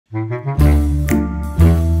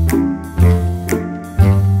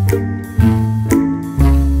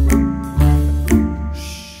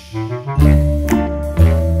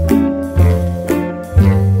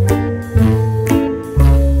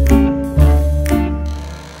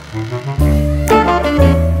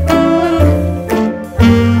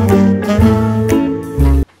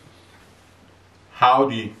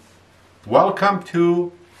Howdy. Welcome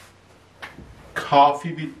to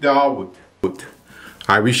Coffee with Dawood.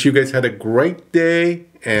 I wish you guys had a great day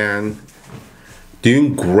and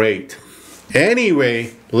doing great.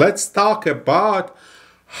 Anyway, let's talk about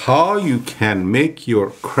how you can make your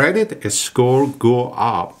credit score go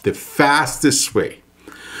up the fastest way.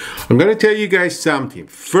 I'm going to tell you guys something.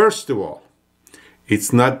 First of all,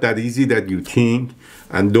 it's not that easy that you think,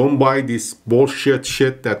 and don't buy this bullshit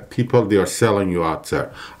shit that they are selling you out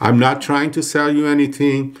there. I'm not trying to sell you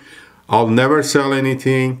anything. I'll never sell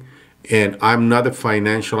anything, and I'm not a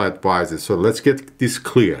financial advisor. So let's get this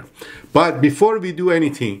clear. But before we do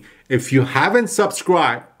anything, if you haven't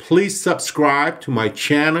subscribed, please subscribe to my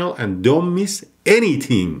channel and don't miss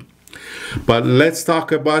anything. But let's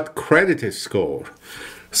talk about credit score.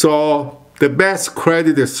 So the best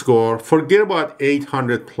credit score, forget about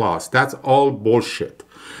 800 plus. That's all bullshit,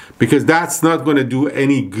 because that's not going to do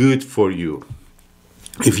any good for you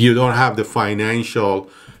if you don't have the financial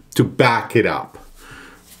to back it up.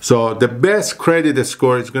 So the best credit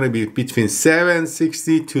score is going to be between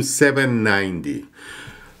 760 to 790.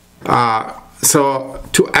 So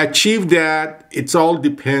to achieve that, it all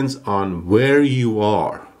depends on where you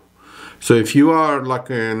are. So if you are like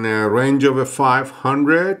in a range of a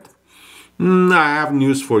 500, I have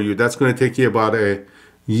news for you. That's going to take you about a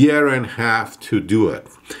year and a half to do it.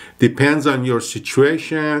 Depends on your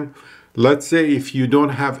situation. Let's say if you don't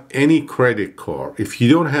have any credit card. If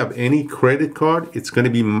you don't have any credit card, it's going to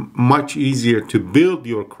be much easier to build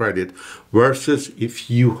your credit versus if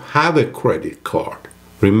you have a credit card.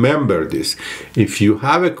 Remember this. If you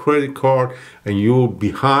have a credit card and you're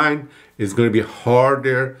behind, it's going to be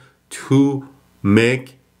harder to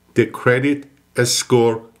make the credit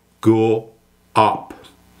score go up.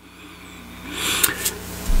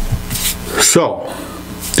 So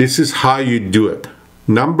this is how you do it.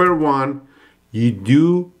 Number one,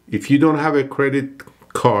 if you don't have a credit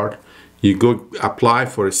card, you go apply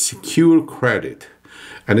for a secure credit,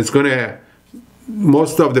 and it's gonna,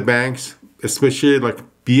 most of the banks, especially like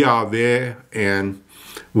BAV and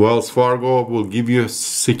Wells Fargo, will give you a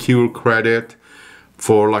secure credit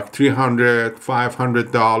for like $300,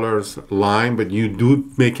 $500 line, but you do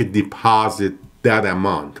make a deposit that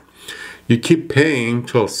amount. You keep paying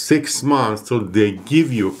till 6 months till they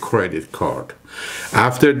give you a credit card.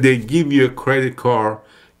 After they give you a credit card,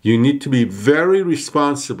 you need to be very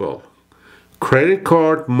responsible. Credit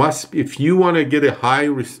card must, if you want to get a high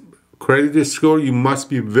credit score, you must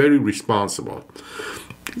be very responsible.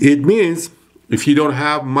 It means if you don't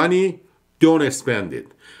have money, don't spend it.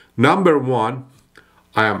 Number one,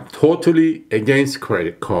 I am totally against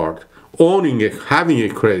credit card, having a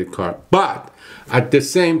credit card, but at the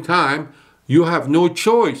same time, you have no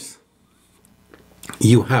choice.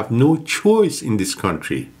 You have no choice in this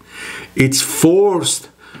country. It's forced.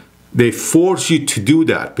 They force you to do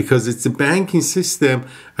that because it's a banking system,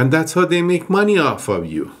 and that's how they make money off of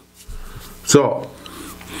you. So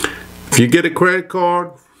if you get a credit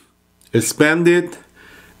card, spend it,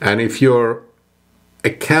 and if your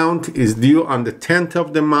account is due on the 10th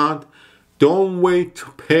of the month, don't wait to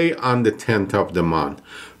pay on the 10th of the month.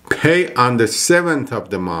 Pay on the 7th of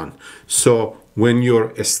the month. So when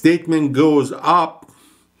your statement goes out,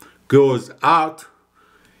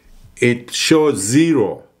 it shows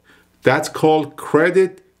 0. That's called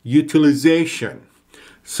credit utilization.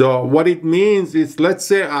 So what it means is, let's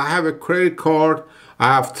say I have a credit card.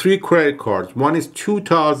 I have 3 credit cards. One is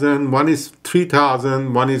 $2,000, one is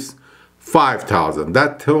 $3,000, one is $5,000.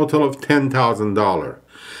 That total of $10,000.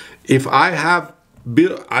 If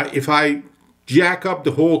I jack up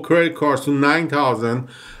the whole credit card to $9,000,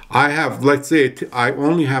 I have, let's say, I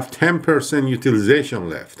only have 10% utilization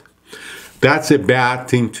left. That's a bad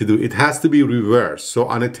thing to do. It has to be reversed. So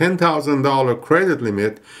on a $10,000 credit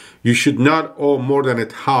limit, you should not owe more than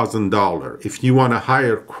 $1,000 if you want a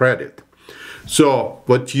higher credit. So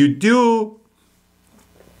what you do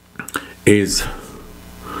is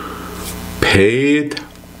pay it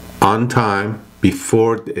on time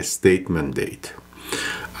before the statement date.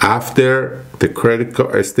 After the credit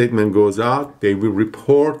card statement goes out, they will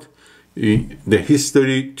report the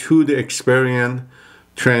history to the Experian,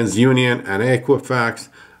 TransUnion, and Equifax.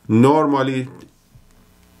 Normally,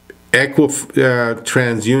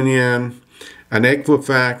 TransUnion and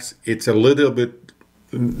Equifax, it's a little bit,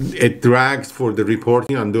 it drags for the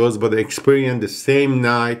reporting on those, but Experian, the same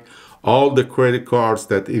night, all the credit cards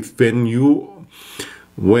that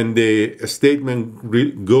when the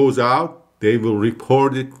statement goes out, they will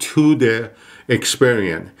report it to the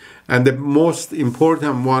Experian. And the most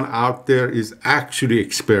important one out there is actually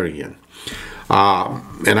Experian.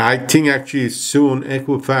 And I think actually soon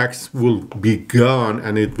Equifax will be gone,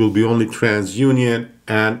 and it will be only TransUnion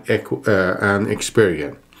and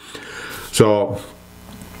Experian. So,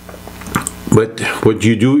 but what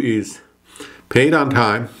you do is pay it on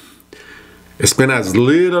time, spend as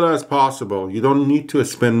little as possible. You don't need to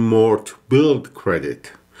spend more to build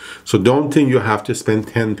credit. So don't think you have to spend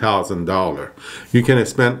 $10,000. You can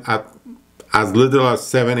spend as little as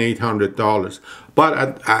 $700-800.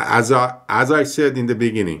 But as I said in the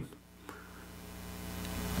beginning,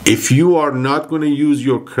 if you are not going to use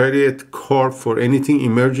your credit card for anything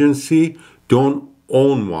emergency, don't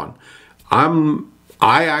own one.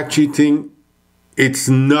 I actually think it's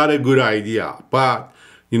not a good idea, but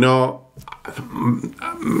you know,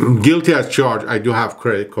 guilty as charged. I do have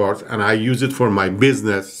credit cards and I use it for my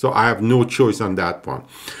business, so I have no choice on that one.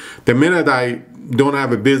 The minute I don't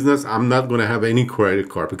have a business, I'm not going to have any credit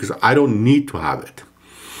card because I don't need to have it.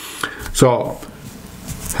 So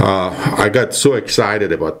I got so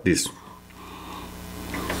excited about this.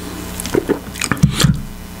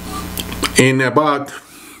 In about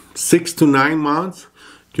 6 to 9 months,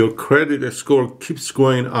 your credit score keeps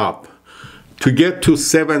going up. To get to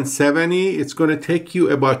 770, it's going to take you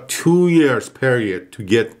about 2 years period to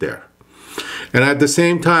get there. And at the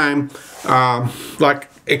same time, like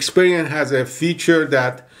Experian has a feature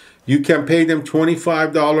that you can pay them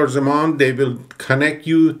 $25 a month. They will connect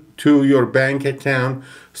you to your bank account,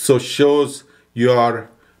 so shows you are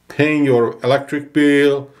paying your electric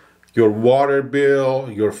bill, your water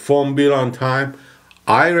bill, your phone bill on time.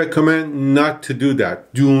 I recommend not to do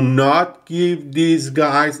that. Do not give these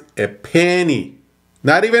guys a penny,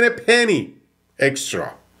 not even a penny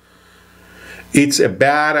extra. It's a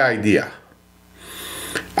bad idea.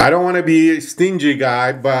 I don't want to be a stingy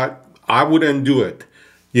guy, but I wouldn't do it.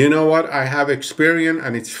 You know what? I have Experian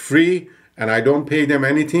and it's free and I don't pay them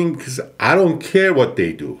anything because I don't care what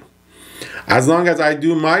they do. As long as I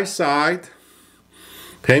do my side,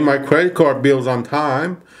 pay my credit card bills on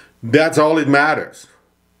time, that's all it matters.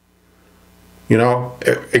 You know,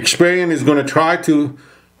 Experian is going to try to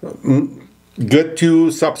get to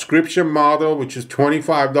subscription model, which is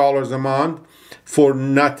 $25 a month for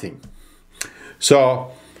nothing.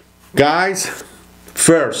 So, guys,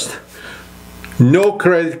 first, no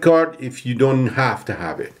credit card if you don't have to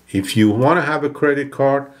have it. If you want to have a credit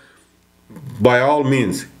card, by all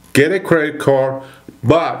means, get a credit card,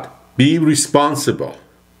 but be responsible.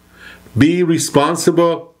 Be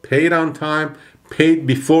responsible, pay it on time, pay it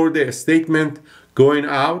before the statement going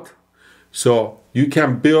out, so you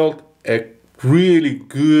can build a really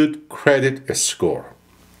good credit score.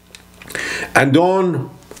 And don't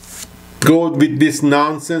go with this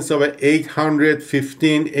nonsense of 800.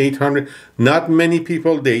 Not many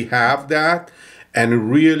people, they have that,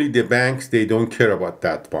 and really the banks, they don't care about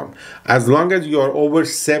that one. As long as you are over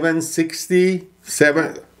 760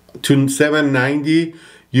 to 790,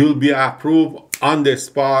 you'll be approved on the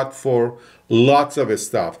spot for lots of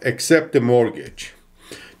stuff, except the mortgage.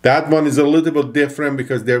 That one is a little bit different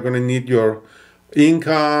because they're going to need your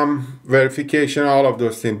income verification, all of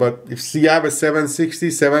those things. But if you have a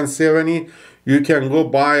 760, 770, you can go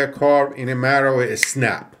buy a car in a matter of a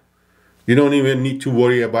snap. You don't even need to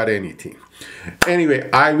worry about anything. Anyway,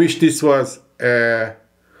 I wish this was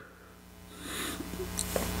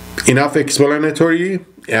enough explanatory,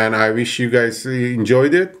 and I wish you guys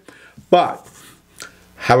enjoyed it. But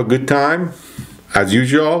have a good time. As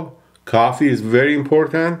usual, coffee is very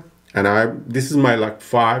important, and this is my like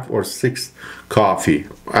 5 or 6 coffee,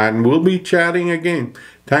 and we'll be chatting again.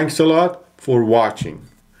 Thanks a lot for watching.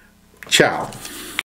 Ciao.